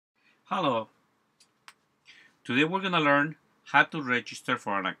Hello, today we're going to learn how to register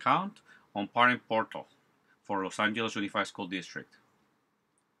for an account on Parent Portal for Los Angeles Unified School District.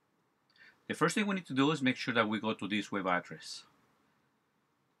 The first thing we need to do is make sure that we go to this web address,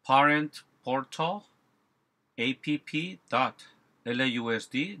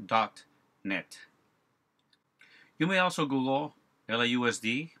 parentportal.app.lausd.net. You may also Google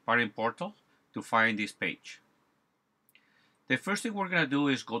LAUSD Parent Portal to find this page. The first thing we're going to do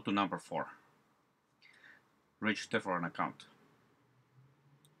is go to number 4. Register for an account.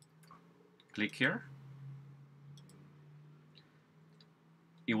 Click here.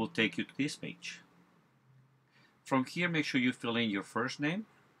 It will take you to this page. From here, make sure you fill in your first name,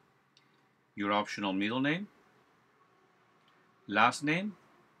 your optional middle name, last name,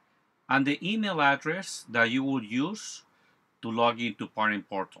 and the email address that you will use to log into Parent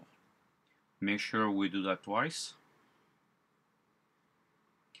Portal. Make sure we do that twice.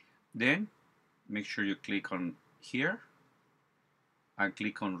 Then make sure you click on here and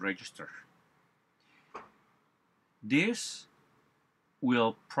click on register. This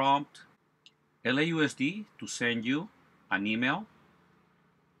will prompt LAUSD to send you an email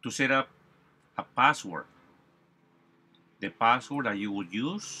to set up a password. The password that you will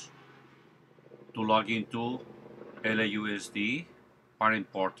use to log into LAUSD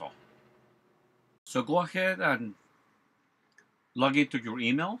Parent Portal. So go ahead and log into your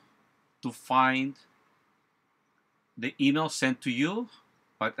email to find the email sent to you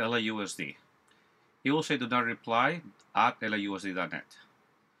by LAUSD. It will say do not reply at lausd.net.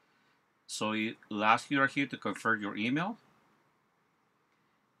 So it will ask you right here to confirm your email.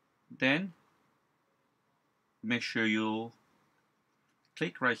 Then make sure you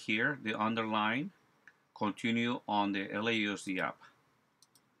click right here, the underline, continue on the LAUSD app.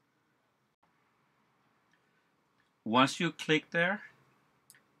 Once you click there,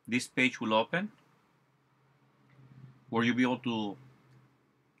 this page will open where you'll be able to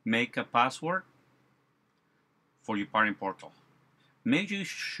make a password for your Parent Portal. Make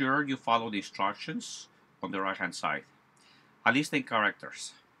sure you follow the instructions on the right hand side. At least 10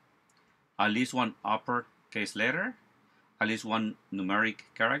 characters, at least one uppercase letter, at least one numeric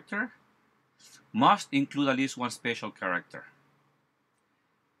character, must include at least one special character.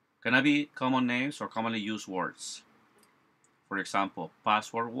 Gonna be common names or commonly used words. For example,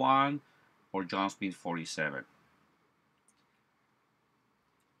 password 1 or John Smith 47.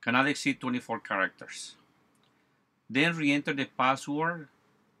 Cannot exceed 24 characters. Then re-enter the password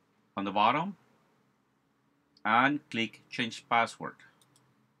on the bottom and click change password.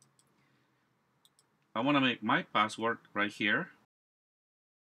 I want to make my password right here.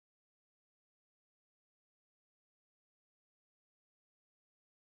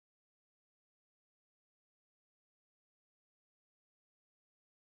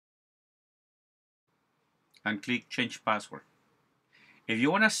 And click change password. If you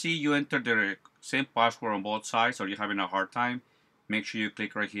want to see you enter the same password on both sides or you're having a hard time, make sure you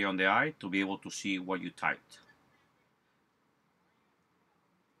click right here on the eye to be able to see what you typed.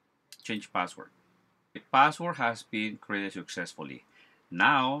 Change password. The password has been created successfully.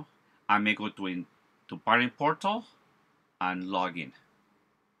 Now I may go to Parent Portal and log in.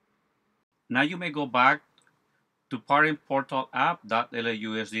 Now you may go back to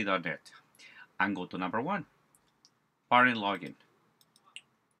parentportal.app.lausd.net and go to number 1, Parent Login.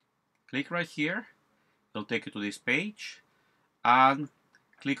 Click right here, it'll take you to this page, and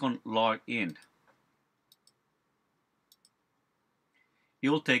click on Log In.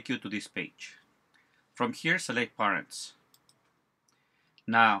 It will take you to this page. From here, select Parents.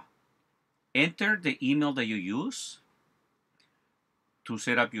 Now, enter the email that you use to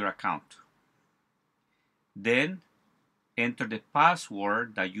set up your account. Then, enter the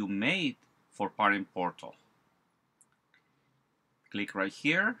password that you made for Parent Portal. Click right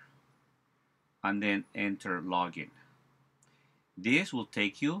here, and then enter login. This will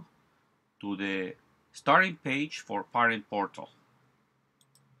take you to the starting page for Parent Portal.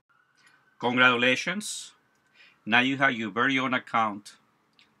 Congratulations! Now you have your very own account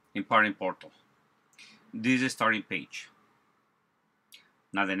in Parent Portal. This is the starting page.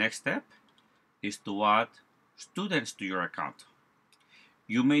 Now the next step is to add students to your account.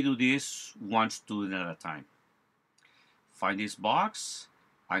 You may do this one student at a time. Find this box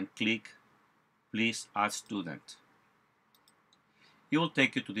and click Please add student. It will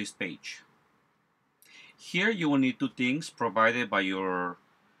take you to this page. Here you will need 2 things provided by your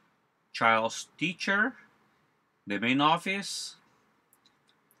child's teacher, the main office,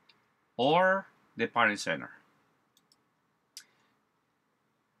 or the parent center.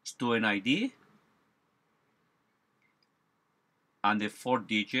 Student ID and the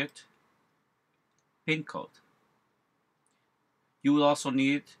 4-digit PIN code. You will also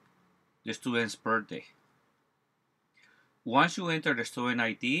need the student's birthday. Once you enter the student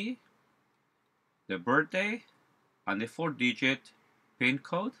ID, the birthday, and the 4-digit PIN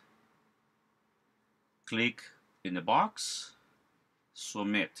code, click in the box,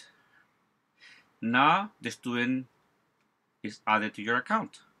 submit. Now the student is added to your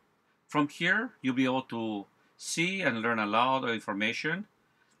account. From here, you'll be able to see and learn a lot of information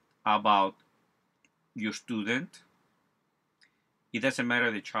about your student. It doesn't matter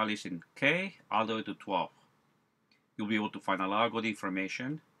if the child is in K all the way to 12. You'll be able to find a lot of good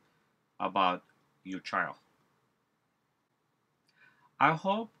information about your child. I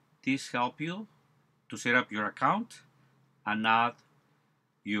hope this helped you to set up your account and add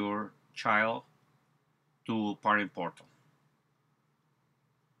your child to Parent Portal.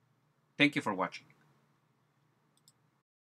 Thank you for watching.